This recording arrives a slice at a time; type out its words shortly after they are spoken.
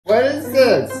What is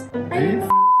this? Are you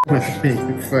with me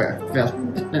for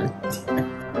Valentine's Day?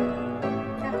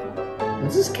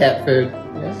 Is this cat food?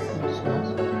 Yes, it's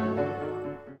nice.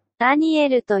 ダニエ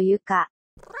ルとユカ。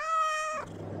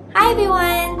Hi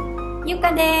everyone! ユ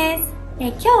カです。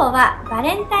今日はバ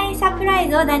レンタインサプライ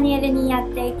ズをダニエルにやっ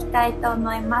ていきたいと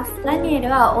思います。ダニエ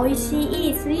ルは美味し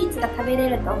いスイーツが食べれ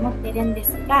ると思ってるんで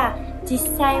すが、実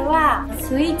際は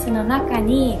スイーツの中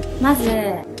にまず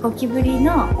ゴキブリ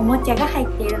のおもちゃが入っ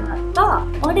ているのと、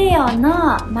オレオ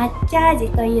の抹茶味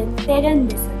と言ってるん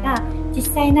ですが、実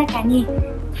際中に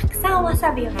たくさんわ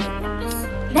さびを入ってます。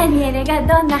ダニエルが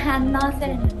どんな反応す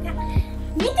るのか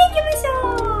見ていきまし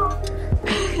ょ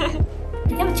う。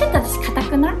でもちょっと私硬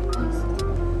くない？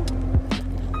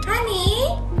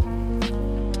 Honey,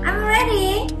 I'm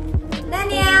ready.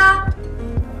 Daniel.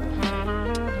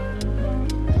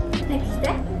 はい、来て。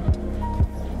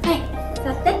はい、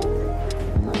座って。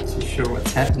I'm not too sure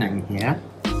what's happening here.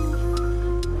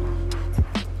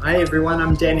 Hi everyone,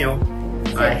 I'm Daniel.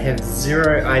 I have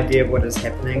zero idea what is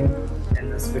happening in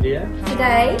this video.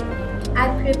 Today, I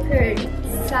prepared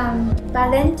some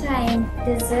Valentine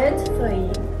dessert for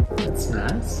you. That's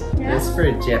nice. Yeah. That's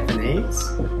very Japanese.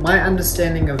 My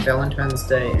understanding of Valentine's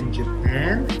Day in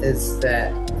Japan is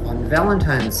that on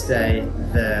Valentine's Day,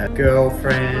 the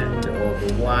girlfriend or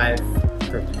the wife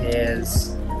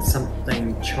prepares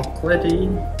something chocolatey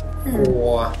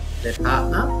for their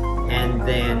partner. And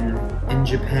then in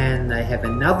Japan, they have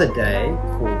another day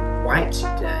called White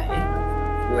Day,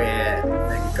 where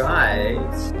the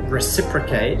guys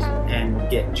reciprocate and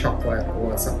get chocolate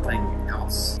or something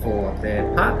else for their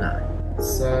partner.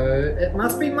 So it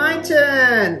must be my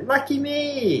turn! Lucky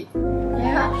me!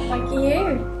 Yeah, lucky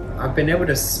you. I've been able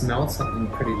to smell something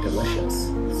pretty delicious,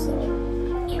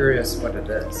 so curious what it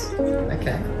is.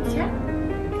 Okay. Sure.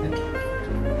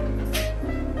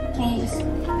 Can you just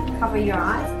cover your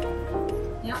eyes?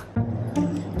 Yeah.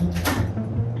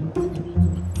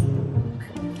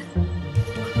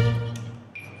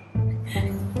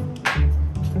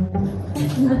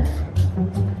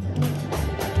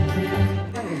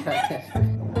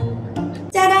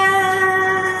 Ta-da!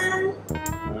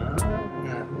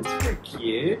 That's pretty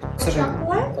cute.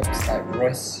 Chocolate? Looks like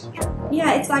roast chocolate.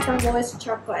 Yeah, it's like a roast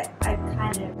chocolate. I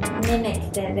kind of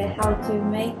mimicked how to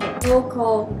make it.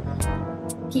 Local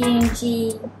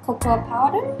PNG cocoa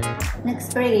powder.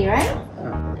 Looks pretty, right?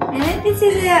 And then this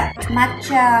is a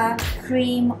matcha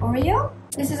cream Oreo.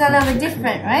 This is a little bit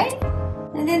different, right?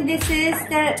 And then this is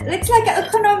looks like an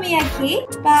okonomiyaki,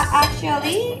 but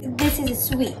actually this is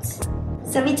sweet.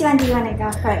 So which one do you want to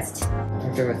go first?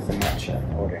 I'll go with the matcha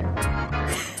Oreo.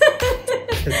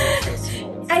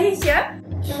 Are you sure?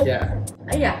 Yeah.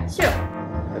 Yeah, sure.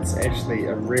 It's actually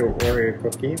a real Oreo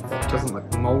cookie that doesn't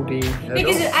look moldy at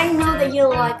Because all. I know that you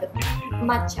like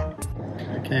matcha.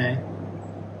 Okay.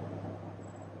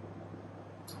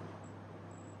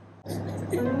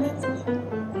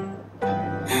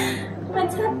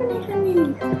 What's happening,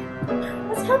 honey?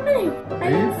 What's happening?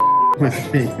 Are you with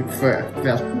me for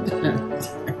Valentine's Day?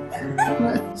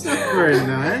 That's not very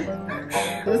nice.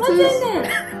 What's in it?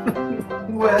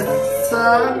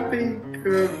 Wasabi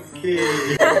cookie.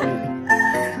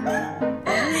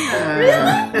 Really? I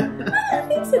don't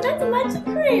think so. That's matcha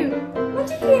cream.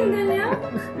 Matcha cream, Daniel.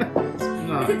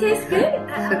 Does it taste good? I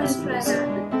want to try that.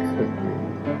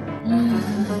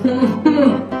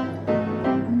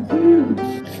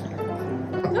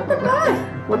 Not that bad.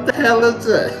 What the hell is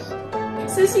this?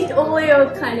 Sushi Oreo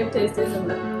kind of taste,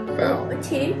 isn't it? Well,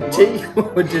 Tea? tea,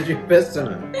 or did you piss in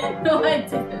it? No, I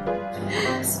didn't.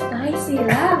 Spicy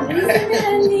love, isn't it,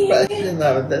 honey?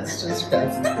 No, that's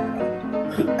disgusting.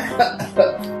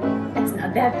 It's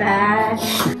not that bad.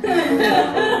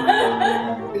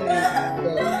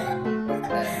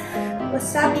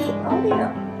 Wasabi Oreo.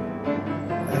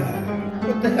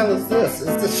 What the hell is this?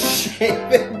 Is this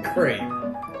shaving cream?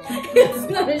 It's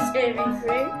not a shaving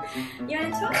cream. You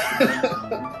want to try?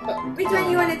 Which one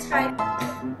you want to try?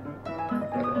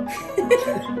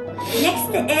 Next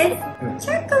is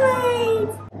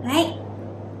chocolate. Right.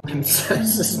 I'm so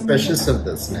suspicious of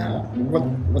this now.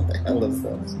 What the hell is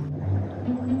this?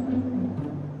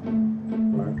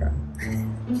 Okay.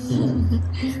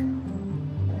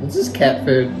 Is this cat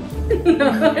food?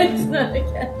 No, it's not a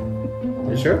cat.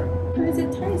 You sure? How does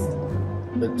it taste?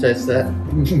 It tastes that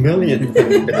million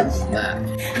times better than that.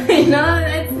 I know,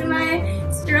 that's my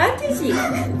strategy.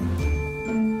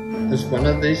 Is one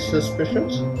of these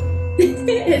suspicious?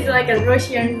 It's like a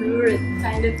Russian roulette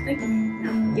kind of thing.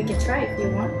 No, you can try if you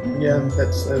want. Yeah,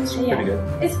 that's pretty good.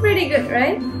 It's pretty good,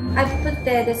 right? I put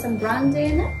there's some brandy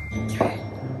in it.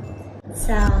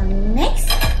 So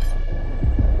next.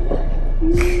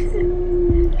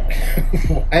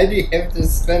 Why do you have to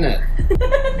spin it?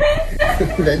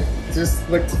 That just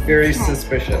looks very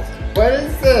suspicious. What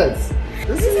is this?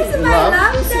 This is my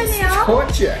love, This Daniel. is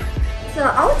torture. So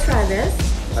I'll try this.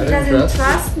 I She don't doesn't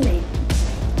trust trust me.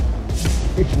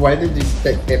 Why did you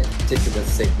pick that particular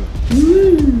segment?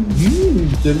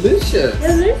 Mmm. Delicious.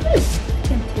 Delicious. I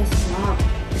can taste love.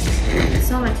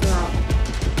 So much love.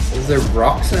 Is there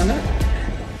rocks in it?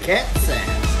 Cat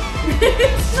sand.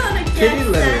 It's not a Kitty cat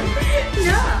litter. sand.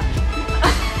 No.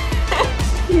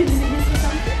 Did you see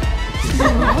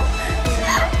something? No.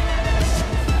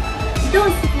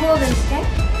 Don't swallow them, okay?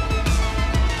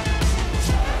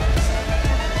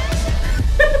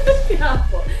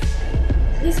 Careful.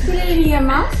 Just put it in your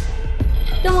mouth.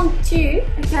 Don't chew,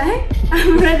 okay?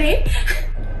 I'm ready.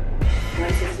 What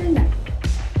is this in there?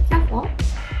 Careful.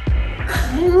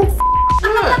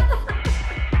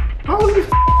 Holy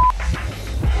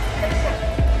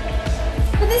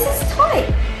But this is toy.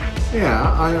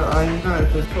 Yeah, I know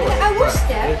it's a toy. I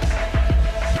washed it.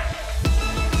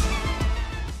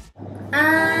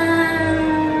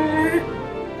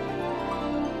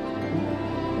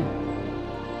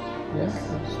 Yes,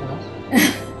 that's nice.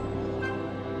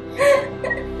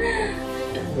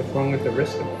 What's wrong with the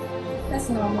rest of it? That's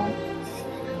normal.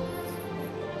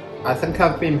 I think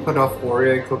I've been put off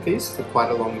Oreo cookies for quite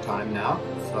a long time now,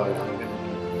 so I'm going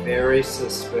to be very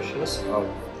suspicious of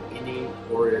any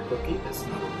Oreo cookie that's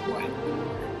not white.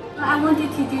 I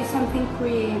wanted to do something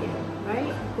creative,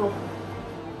 right? Cool.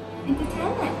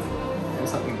 Entertain it. And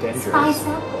something dangerous. Spice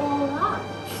up all up.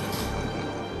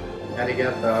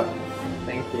 Arigato.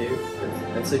 Thank you.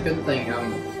 It's a good thing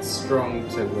I'm strong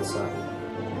to wasabi.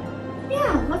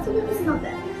 Yeah, lots of people know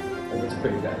that. It was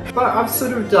pretty bad. But I've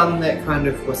sort of done that kind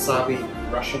of wasabi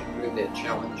Russian roulette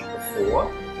challenge before.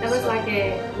 That was like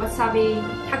a wasabi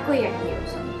takoyaki or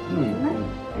something.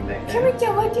 In that game.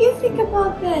 Kimi-chan, what do you think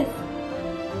about this?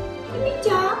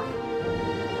 Kimi-chan,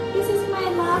 this is my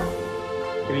love.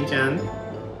 Kimi-chan.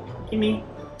 Kimi.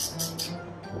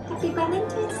 Happy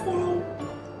Valentine's Day.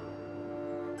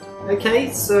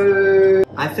 Okay, so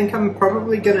I think I'm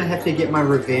probably gonna have to get my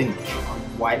revenge on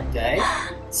White Day.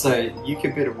 So you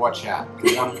could better watch out,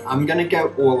 because I'm gonna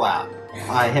go all out.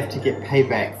 I have to get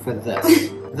payback for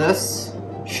this. This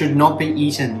should not be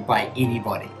eaten by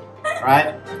anybody,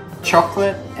 right?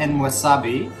 Chocolate and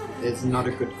wasabi is not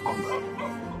a good combo.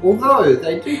 Although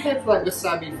they do have like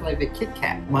wasabi flavored Kit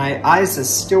Kat. My eyes are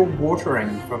still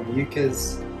watering from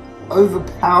Yuka's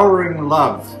overpowering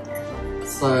love.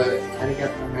 So,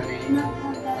 arigato, honey.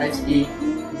 Nice to eat.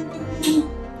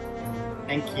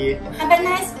 Thank you. Have a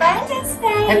nice Valentine's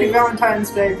Day. Happy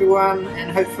Valentine's Day, everyone,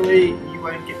 and hopefully you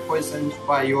won't get poisoned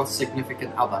by your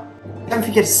significant other. Don't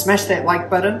forget to smash that like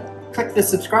button, click the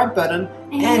subscribe button,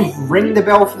 and ring the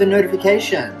bell for the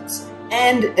notifications.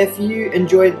 And if you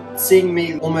enjoyed seeing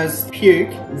me almost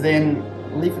puke, then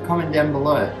leave a comment down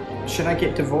below. Should I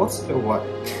get divorced or what?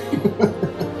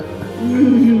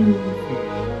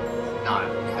 No,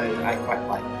 I quite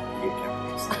like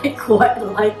Yuka. I quite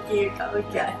like you.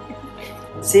 Okay.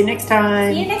 See you next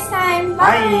time. See you next time.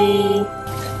 Bye. Bye.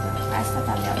 明日食べよ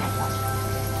うまた。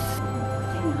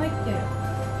手に入ってる。